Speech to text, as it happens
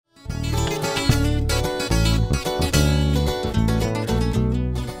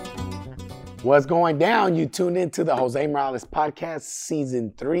What's going down? You tuned into the Jose Morales podcast,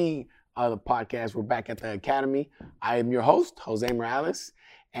 season 3 of the podcast. We're back at the Academy. I am your host, Jose Morales,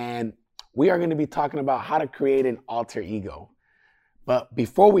 and we are going to be talking about how to create an alter ego. But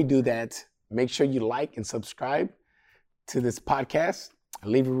before we do that, make sure you like and subscribe to this podcast.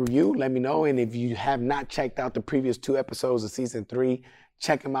 Leave a review, let me know. And if you have not checked out the previous 2 episodes of season 3,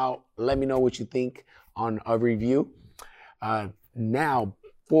 check them out. Let me know what you think on a review. Now,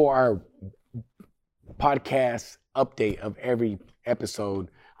 for our podcast update of every episode,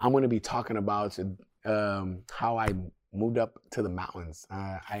 I'm going to be talking about how I moved up to the mountains.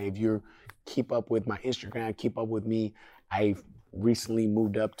 If you keep up with my Instagram, keep up with me, I recently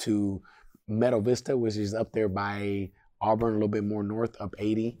moved up to Meadow Vista, which is up there by Auburn, a little bit more north, up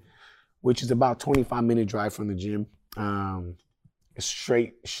 80, which is about 25-minute drive from the gym.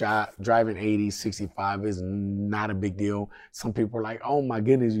 Straight shot, driving 80, 65 is not a big deal. Some people are like, oh my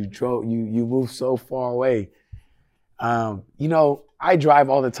goodness, you move so far away. I drive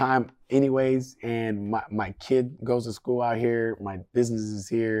all the time anyways, and my kid goes to school out here, my business is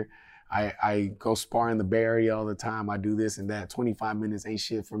here. I go spar in the Bay Area all the time. I do this and that. 25 minutes ain't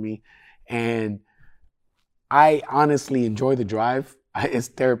shit for me. And I honestly enjoy the drive. It's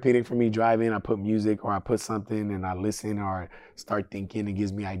therapeutic for me driving. I put music or I put something and I listen or start thinking. It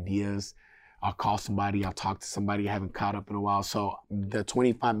gives me ideas. I'll call somebody. I'll talk to somebody I haven't caught up in a while. So the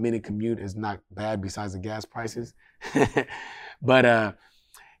 25-minute commute is not bad besides the gas prices. But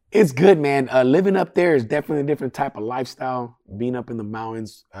it's good, man. Living up there is definitely a different type of lifestyle. Being up in the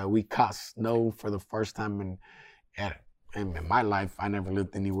mountains, we caught snow for the first time in my life. I never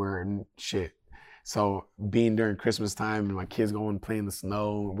lived anywhere and shit. So being during Christmas time and my kids going and playing in the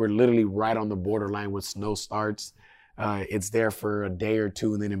snow, we're literally right on the borderline where snow starts. It's there for a day or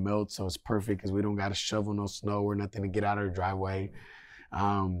two and then it melts. So it's perfect because we don't got to shovel no snow or nothing to get out of the driveway.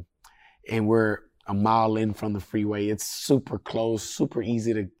 And we're a mile in from the freeway. It's super close, super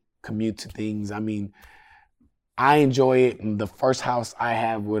easy to commute to things. I mean, I enjoy it. The first house I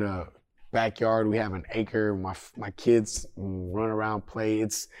have with a backyard, we have an acre. My kids run around, play.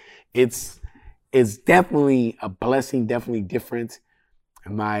 It's definitely a blessing, definitely different.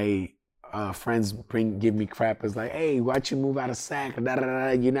 My friends give me crap. It's like, hey, why'd you move out of Sac?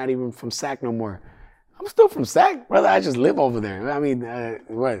 You're not even from Sac no more. I'm still from Sac, brother. I just live over there. I mean,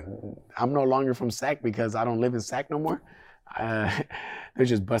 what? I'm no longer from Sac because I don't live in Sac no more. They're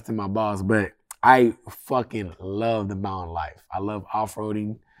just busting my balls. But I fucking love the mountain life. I love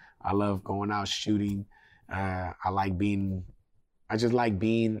off-roading. I love going out shooting. I just like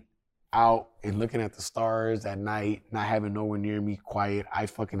being out and looking at the stars at night, not having no one near me, quiet. I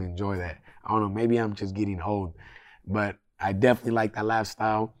fucking enjoy that. I don't know, maybe I'm just getting old, but I definitely like that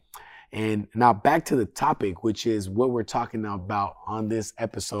lifestyle. And now back to the topic, which is what we're talking about on this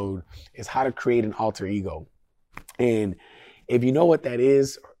episode, is how to create an alter ego. And if you know what that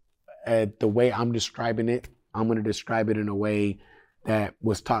is, the way I'm describing it, I'm going to describe it in a way that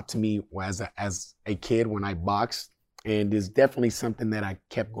was taught to me as a kid when I boxed. And it's definitely something that I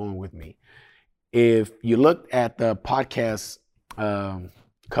kept going with me. If you look at the podcast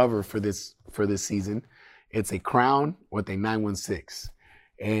cover for this season, it's a crown with a 916.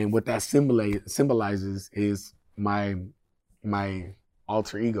 And what that symbolizes is my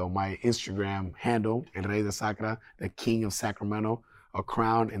alter ego, my Instagram handle, Rey De Sacra, the king of Sacramento, a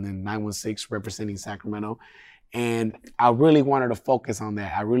crown, and then 916 representing Sacramento. And I really wanted to focus on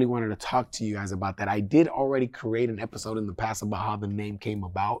that. I really wanted to talk to you guys about that. I did already create an episode in the past about how the name came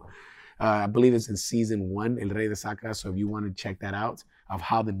about. I believe it's in season 1, Rey De Sacra. So if you want to check that out, of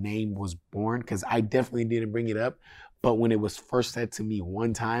how the name was born, because I definitely didn't bring it up. But when it was first said to me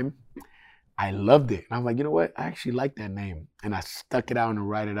one time, I loved it. And I'm like, you know what? I actually like that name. And I stuck it out and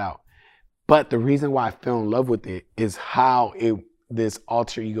write it out. But the reason why I fell in love with it is how this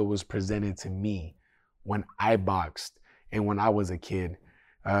alter ego was presented to me when I boxed and when I was a kid.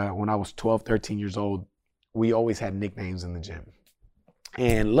 When I was 12, 13 years old, we always had nicknames in the gym.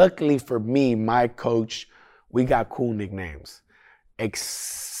 And luckily for me, my coach, we got cool nicknames. In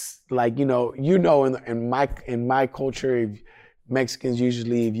my culture, Mexicans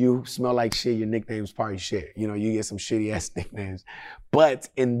usually, if you smell like shit, your nickname's probably shit. You get some shitty ass nicknames. But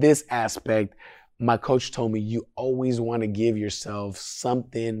in this aspect, my coach told me you always want to give yourself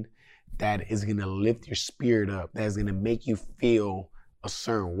something that is going to lift your spirit up, that's going to make you feel a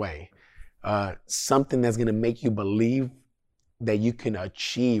certain way. Something that's going to make you believe that you can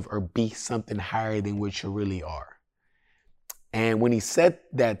achieve or be something higher than what you really are. And when he said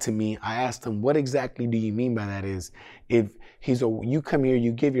that to me, I asked him, what exactly do you mean by that? You come here,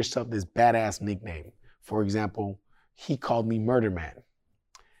 you give yourself this badass nickname. For example, he called me Murder Man.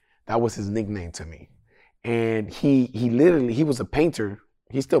 That was his nickname to me. And he was a painter.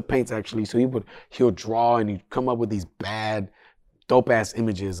 He still paints actually. So he'll draw and he'd come up with these bad, dope ass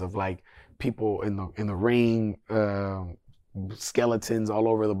images of like people in the ring, skeletons all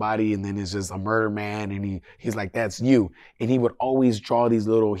over the body, and then it's just a murder man, and he's like, that's you. And he would always draw these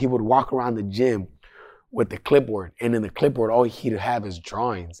he would walk around the gym with the clipboard, and in the clipboard all he'd have is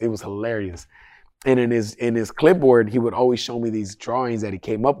drawings. It was hilarious. And in his clipboard, he would always show me these drawings that he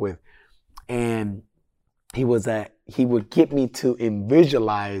came up with. And he would get me to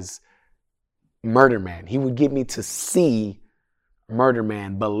visualize Murder Man. He would get me to see Murder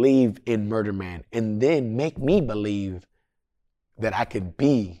Man, believe in Murder Man, and then make me believe that I could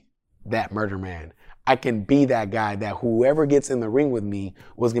be that Murder Man. I can be that guy that whoever gets in the ring with me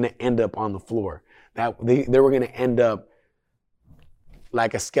was going to end up on the floor. That they were going to end up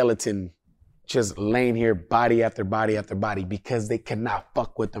like a skeleton just laying here body after body after body because they could not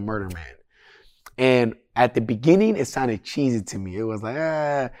fuck with the Murder Man. And at the beginning, it sounded cheesy to me. It was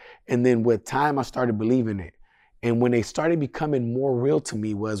like, And then with time, I started believing it. And when they started becoming more real to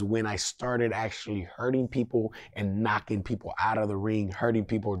me was when I started actually hurting people and knocking people out of the ring, hurting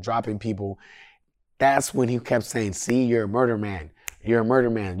people, dropping people. That's when he kept saying, see, you're a murder man. You're a murder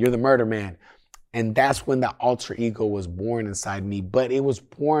man. You're the murder man. And that's when the alter ego was born inside me. But it was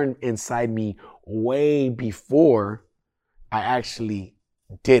born inside me way before I actually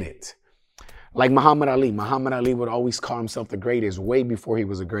did it. Like Muhammad Ali. Muhammad Ali would always call himself the greatest way before he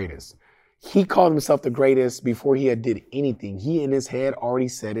was the greatest. He called himself the greatest before he had did anything. He in his head already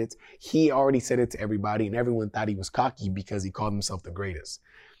said it. He already said it to everybody, and everyone thought he was cocky because he called himself the greatest.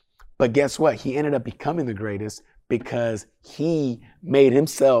 But guess what? He ended up becoming the greatest because he made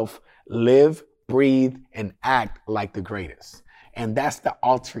himself live, breathe, and act like the greatest. And that's the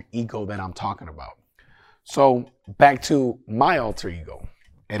alter ego that I'm talking about. So back to my alter ego,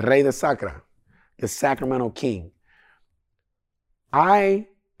 El Rey De Sacra, the Sacramento King. I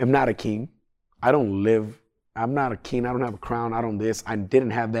am not a king. I'm not a king. I don't have a crown. I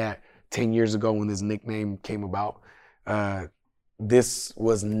didn't have that 10 years ago when this nickname came about. This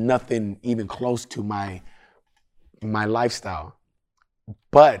was nothing even close to my lifestyle.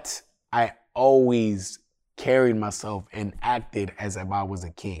 But I always carried myself and acted as if I was a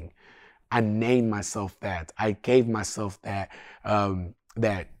king. I named myself that. I gave myself that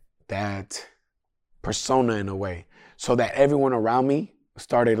persona in a way, so that everyone around me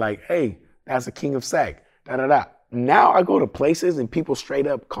started like, hey, that's a king of Sac, da-da-da. Now I go to places and people straight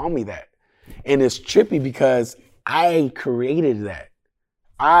up call me that. And it's trippy because I created that.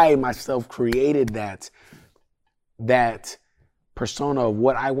 I myself created that persona of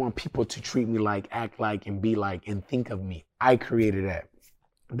what I want people to treat me like, act like, and be like, and think of me. I created that.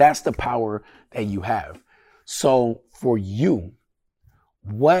 That's the power that you have. So for you,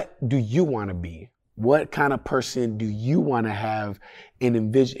 what do you want to be? What kind of person do you want to have and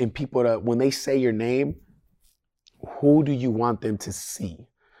envision in people that when they say your name, who do you want them to see?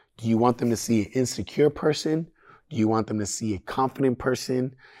 Do you want them to see an insecure person? Do you want them to see a confident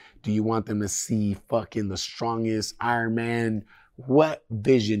person? Do you want them to see fucking the strongest Iron Man? What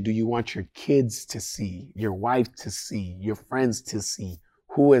vision do you want your kids to see, your wife to see, your friends to see?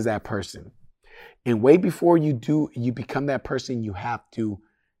 Who is that person? And way before you become that person, you have to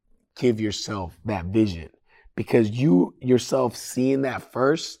give yourself that vision, because you yourself seeing that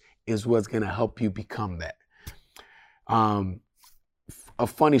first is what's going to help you become that. A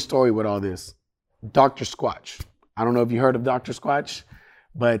funny story with all this, Dr. Squatch. I don't know if you heard of Dr. Squatch,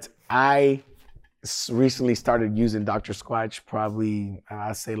 but I recently started using Dr. Squatch probably,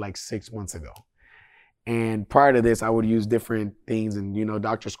 I'd say like 6 months ago. And prior to this, I would use different things. And,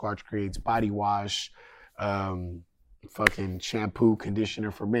 Dr. Squatch creates body wash, fucking shampoo, conditioner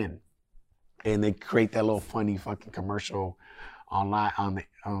for men. And they create that little funny fucking commercial online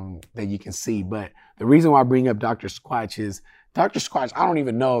that you can see. But the reason why I bring up Dr. Squatch is Dr. Squatch, I don't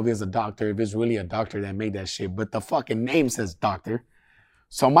even know if it's a doctor, if it's really a doctor that made that shit, but the fucking name says doctor.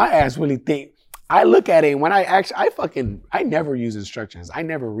 So my ass really think, I look at it and when I never use instructions. I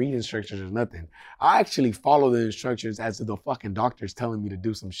never read instructions or nothing. I actually follow the instructions as if the fucking doctor's telling me to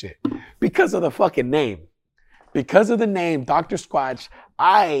do some shit because of the fucking name. Because of the name, Dr. Squatch,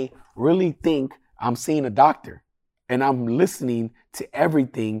 I really think I'm seeing a doctor and I'm listening to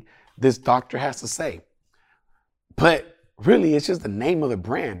everything this doctor has to say. But really, it's just the name of the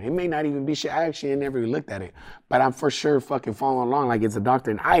brand. It may not even be shit. I actually never even looked at it, but I'm for sure fucking following along like it's a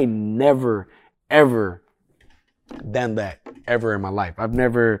doctor. And I never, ever done that ever in my life. I've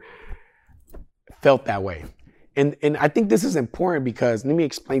never felt that way. And I think this is important because let me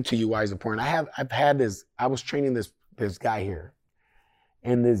explain to you why it's important. I was training this guy here,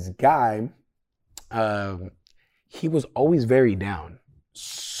 And this guy, he was always very down,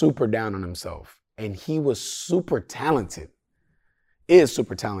 super down on himself. And he was super talented, is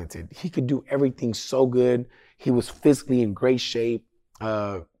super talented. He could do everything so good. He was physically in great shape.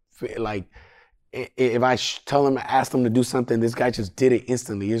 Like, if I tell him, ask him to do something, this guy just did it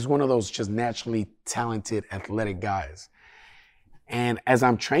instantly. He's one of those just naturally talented, athletic guys. And as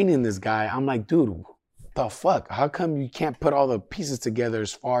I'm training this guy, I'm like, dude, the fuck? How come you can't put all the pieces together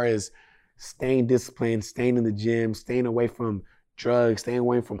as far as staying disciplined, staying in the gym, staying away from drugs, staying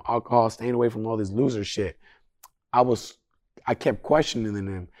away from alcohol, staying away from all this loser shit? I kept questioning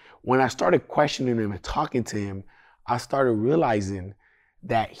him. When I started questioning him and talking to him, I started realizing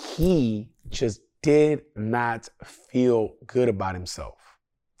that he just did not feel good about himself.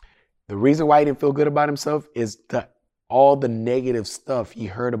 The reason why he didn't feel good about himself is all the negative stuff he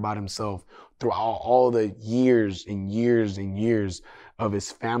heard about himself throughout all the years and years and years of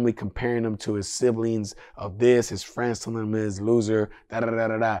his family comparing him to his siblings, of this, his friends telling him he's loser,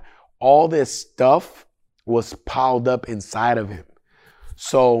 da-da-da-da-da. All this stuff was piled up inside of him.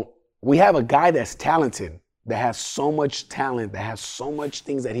 So we have a guy that's talented, that has so much talent, that has so much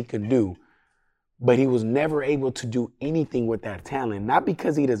things that he can do, but he was never able to do anything with that talent. Not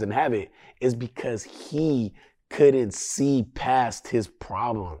because he doesn't have it, it's because he couldn't see past his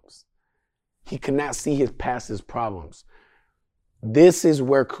problems. He could not see past his problems. This is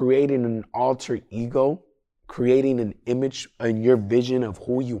where creating an alter ego, creating an image in your vision of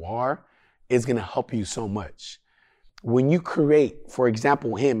who you are, is going to help you so much. When you create, for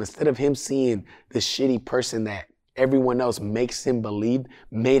example, him, instead of him seeing the shitty person that everyone else made him believe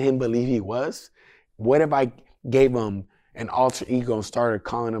he was, what if I gave him an alter ego and started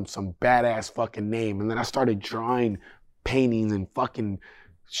calling him some badass fucking name? And then I started drawing paintings and fucking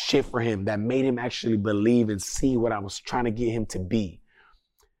shit for him that made him actually believe and see what I was trying to get him to be.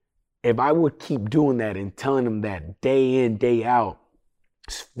 If I would keep doing that and telling him that day in, day out,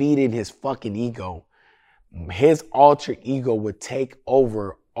 feeding his fucking ego, his alter ego would take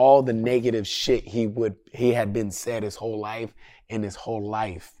over all the negative shit he had been said his whole life, and his whole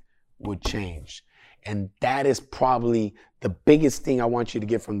life would change. And that is probably the biggest thing I want you to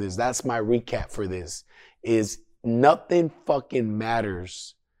get from this. That's my recap for this, is nothing fucking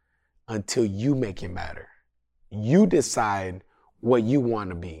matters until you make it matter. You decide what you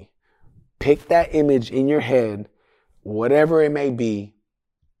want to be. Pick that image in your head, whatever it may be,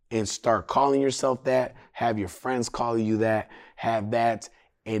 and start calling yourself that. Have your friends call you that. Have that,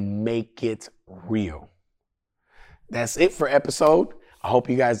 and make it real. That's it for episode. I hope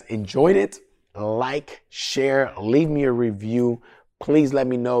you guys enjoyed it. Like, share, leave me a review. Please let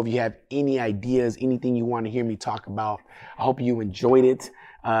me know if you have any ideas, anything you want to hear me talk about. I hope you enjoyed it.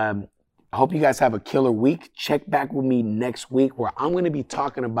 I hope you guys have a killer week. Check back with me next week, where I'm going to be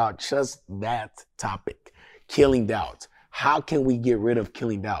talking about just that topic, killing doubt. How can we get rid of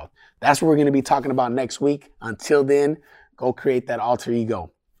killing doubt? That's what we're going to be talking about next week. Until then, go create that alter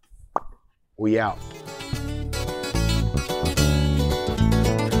ego. We out.